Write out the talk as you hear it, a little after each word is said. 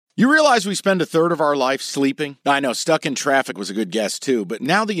You realize we spend a third of our life sleeping? I know, stuck in traffic was a good guess too, but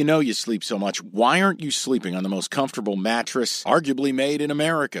now that you know you sleep so much, why aren't you sleeping on the most comfortable mattress arguably made in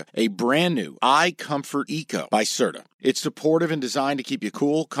America? A brand new iComfort Eco by Serta. It's supportive and designed to keep you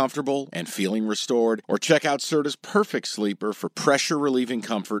cool, comfortable, and feeling restored. Or check out Serta's Perfect Sleeper for pressure-relieving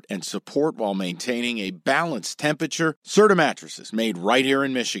comfort and support while maintaining a balanced temperature. Serta mattresses made right here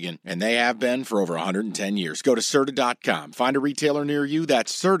in Michigan, and they have been for over 110 years. Go to Serta.com. Find a retailer near you.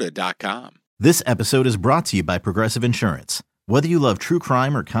 That's Serta.com. This episode is brought to you by Progressive Insurance. Whether you love true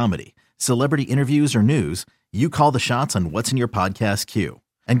crime or comedy, celebrity interviews or news, you call the shots on what's in your podcast queue.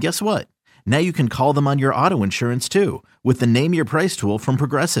 And guess what? Now you can call them on your auto insurance too with the Name Your Price tool from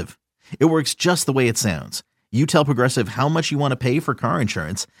Progressive. It works just the way it sounds. You tell Progressive how much you want to pay for car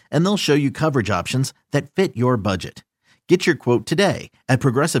insurance, and they'll show you coverage options that fit your budget. Get your quote today at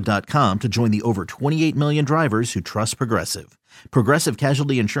Progressive.com to join the over 28 million drivers who trust Progressive. Progressive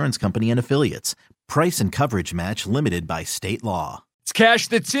Casualty Insurance Company and Affiliates. Price and coverage match limited by state law. It's Cash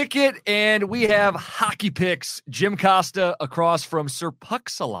the Ticket, and we have hockey picks. Jim Costa across from Sir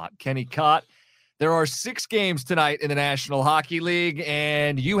Puck-a-Lot, Kenny Cott. There are 6 games tonight in the National Hockey League,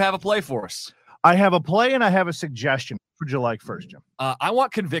 and you have a play for us. I have a play and I have a suggestion. What would you like first, Jim? I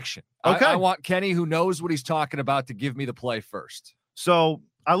want conviction. Okay. I want Kenny, who knows what he's talking about, to give me the play first. So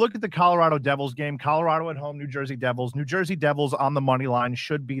I look at the Colorado Devils game. Colorado at home, New Jersey Devils. New Jersey Devils on the money line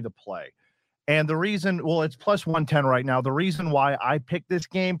should be the play. And the reason, well, it's plus 110 right now. The reason why I picked this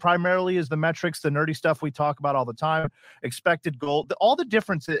game primarily is the metrics, the nerdy stuff we talk about all the time, expected goal, all the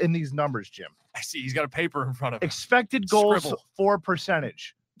difference in these numbers, Jim. I see he's got a paper in front of him. Expected goals Scribble. for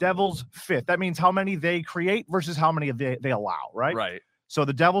percentage. Devils 5th. That means how many they create versus how many they allow, right? Right. So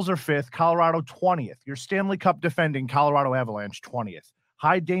the Devils are 5th, Colorado 20th. Your Stanley Cup defending Colorado Avalanche 20th.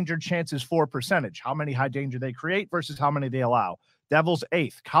 High danger chances for percentage. How many high danger they create versus how many they allow. Devils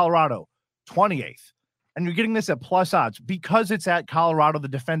 8th, Colorado 28th. And you're getting this at plus odds because it's at Colorado, the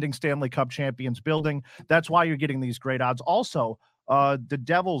defending Stanley Cup champions building. That's why you're getting these great odds. Also, the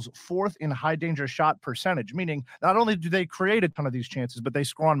Devils 4th in high danger shot percentage, meaning not only do they create a ton of these chances, but they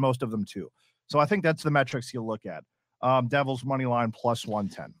score on most of them too. So I think that's the metrics you look at. Devils money line plus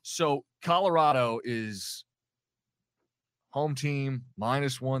 110. So Colorado is home team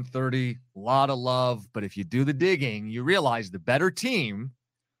minus 130, a lot of love. But if you do the digging, you realize the better team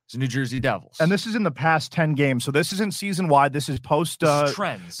is the New Jersey Devils. And this is in the past 10 games. So this isn't season wide. This is post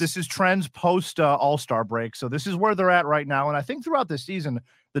trends. This is trends post All-Star break. So this is where they're at right now. And I think throughout the season,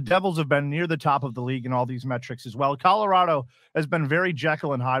 the Devils have been near the top of the league in all these metrics as well. Colorado has been very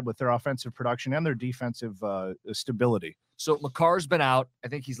Jekyll and Hyde with their offensive production and their defensive stability. So Makar's been out. I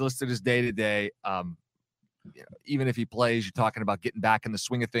think he's listed as day-to-day. Even if he plays, you're talking about getting back in the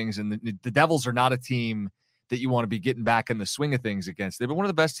swing of things. And the Devils are not a team that you want to be getting back in the swing of things against. They've been one of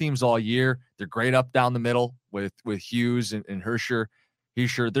the best teams all year. They're great up down the middle with Hughes and Herscher.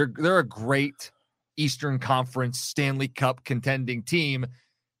 They're a great Eastern Conference Stanley Cup contending team.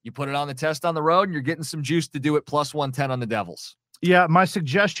 You put it on the test on the road, and you're getting some juice to do it plus 110 on the Devils. Yeah, my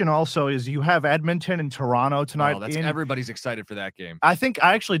suggestion also is you have Edmonton and Toronto tonight. Everybody's excited for that game. I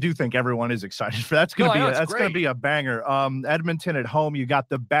actually do think everyone is excited for that. That's going to be a banger. Edmonton at home, you got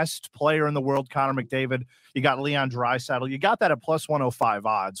the best player in the world, Connor McDavid. You got Leon Draisaitl. You got that at plus 105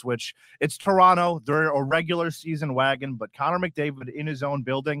 odds, which it's Toronto. They're a regular season wagon, but Connor McDavid in his own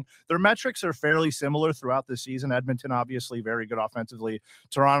building. Their metrics are fairly similar throughout the season. Edmonton, obviously, very good offensively.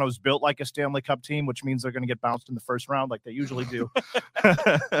 Toronto's built like a Stanley Cup team, which means they're going to get bounced in the first round like they usually do.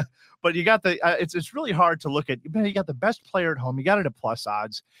 But you got it's really hard to look at. You got the best player at home. You got it at plus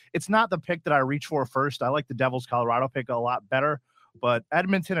odds. It's not the pick that I reach for first. I like the Devils Colorado pick a lot better, but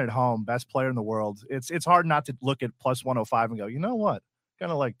Edmonton at home, best player in the world. It's hard not to look at plus 105 and go, you know what?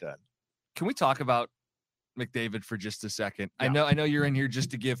 Kind of like that. Can we talk about McDavid for just a second? Yeah. I know you're in here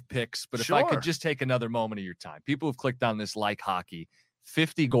just to give picks, but Sure. if I could just take another moment of your time. People have clicked on this like hockey.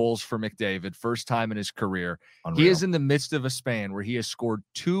 50 goals for McDavid, first time in his career. Unreal. He is in the midst of a span where he has scored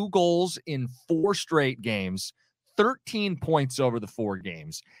 2 goals in 4 straight games, 13 points over the 4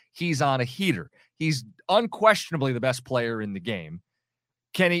 games. He's on a heater. He's unquestionably the best player in the game.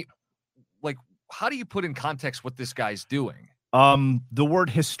 Kenny, how do you put in context what this guy's doing? The word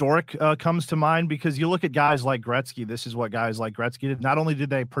historic comes to mind because you look at guys like Gretzky. This is what guys like Gretzky did. Not only did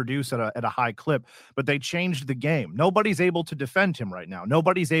they produce at a high clip, but they changed the game. Nobody's able to defend him right now.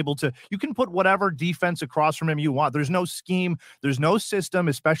 Nobody's able to. You can put whatever defense across from him you want. There's no scheme. There's no system,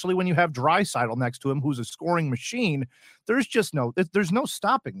 especially when you have Draisaitl next to him, who's a scoring machine. There's no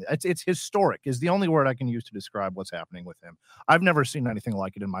stopping. It's historic is the only word I can use to describe what's happening with him. I've never seen anything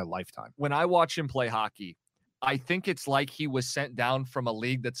like it in my lifetime. When I watch him play hockey, I think it's like he was sent down from a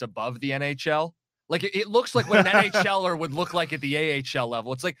league that's above the NHL. Like it looks like what an NHLer would look like at the AHL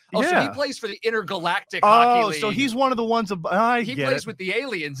level. It's like, so he plays for the Intergalactic Hockey League. So he's one of the ones. He plays with the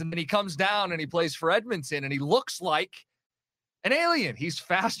aliens, and then he comes down and he plays for Edmonton, and he looks like an alien. He's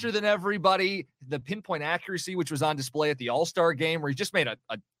faster than everybody. The pinpoint accuracy, which was on display at the All-Star game, where he just made a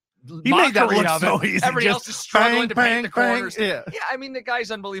he made that look so easy. Everybody else is struggling to paint the corners. Yeah, I mean, the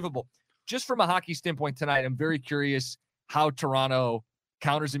guy's unbelievable. Just from a hockey standpoint tonight, I'm very curious how Toronto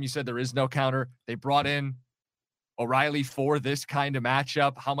counters him. You said there is no counter. They brought in O'Reilly for this kind of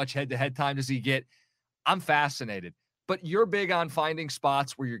matchup. How much head-to-head time does he get? I'm fascinated. But you're big on finding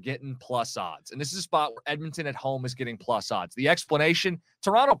spots where you're getting plus odds. And this is a spot where Edmonton at home is getting plus odds. The explanation,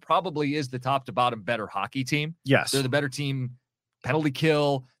 Toronto probably is the top to bottom better hockey team. Yes. They're the better team. Penalty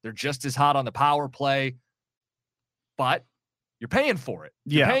kill. They're just as hot on the power play. But you're paying for it.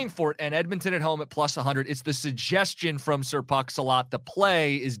 You're paying for it. And Edmonton at home at plus 100. It's the suggestion from Sir Puck-Salot. The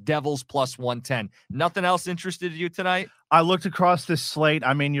play is Devils plus 110. Nothing else interested you tonight? I looked across this slate.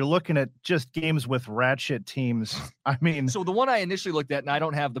 I mean, you're looking at just games with rat shit teams. I mean, so the one I initially looked at, and I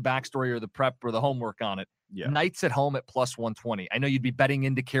don't have the backstory or the prep or the homework on it. Yeah. Knights at home at plus 120. I know you'd be betting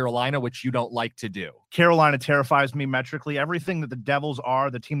into Carolina, which you don't like to do. Carolina terrifies me metrically. Everything that the Devils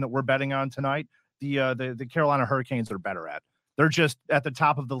are, the team that we're betting on tonight, the Carolina Hurricanes are better at. They're just at the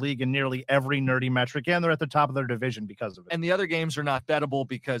top of the league in nearly every nerdy metric, and they're at the top of their division because of it. And the other games are not bettable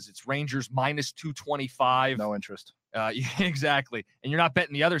because it's Rangers minus 225. No interest. Exactly. And you're not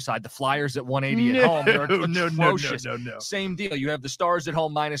betting the other side. The Flyers at 180 at home. They're atrocious. No. Same deal. You have the Stars at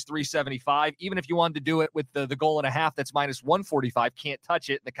home minus 375. Even if you wanted to do it with the goal and a half, that's minus 145. Can't touch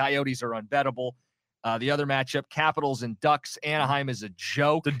it. The Coyotes are unbettable. The other matchup, Capitals and Ducks. Anaheim is a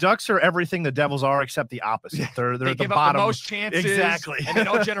joke. The Ducks are everything the Devils are except the opposite. They're they at the give bottom. Up the most chances. Exactly. And they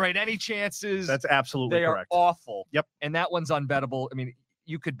don't generate any chances. That's absolutely correct. They are awful. Yep. And that one's unbettable. I mean,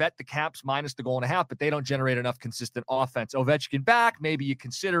 you could bet the Caps minus the goal and a half, but they don't generate enough consistent offense. Ovechkin back, maybe you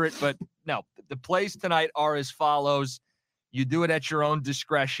consider it, but no. The plays tonight are as follows. You do it at your own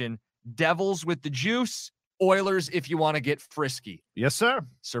discretion. Devils with the juice. Oilers if you want to get frisky. Yes, sir.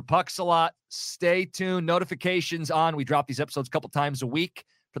 Sir Puck-Salot, stay tuned. Notifications on. We drop these episodes a couple times a week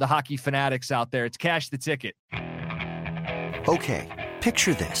for the hockey fanatics out there. It's Cash the Ticket. Okay,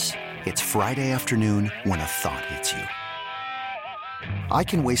 picture this. It's Friday afternoon when a thought hits you. I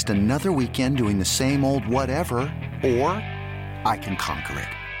can waste another weekend doing the same old whatever, or I can conquer it.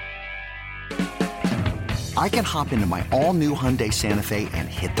 I can hop into my all-new Hyundai Santa Fe and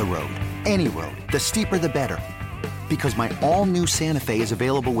hit the road. Any road. The steeper, the better. Because my all-new Santa Fe is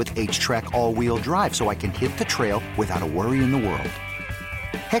available with H-Track all-wheel drive, so I can hit the trail without a worry in the world.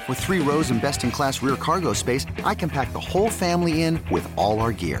 Heck, with 3 rows and best-in-class rear cargo space, I can pack the whole family in with all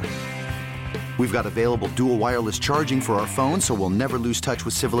our gear. We've got available dual wireless charging for our phones, so we'll never lose touch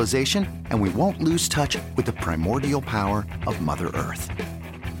with civilization, and we won't lose touch with the primordial power of Mother Earth.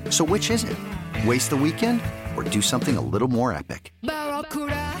 So which is it? Waste the weekend or do something a little more epic?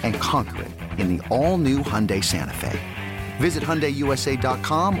 And conquer it in the all-new Hyundai Santa Fe. Visit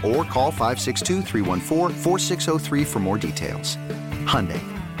HyundaiUSA.com or call 562-314-4603 for more details. Hyundai,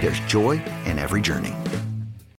 there's joy in every journey.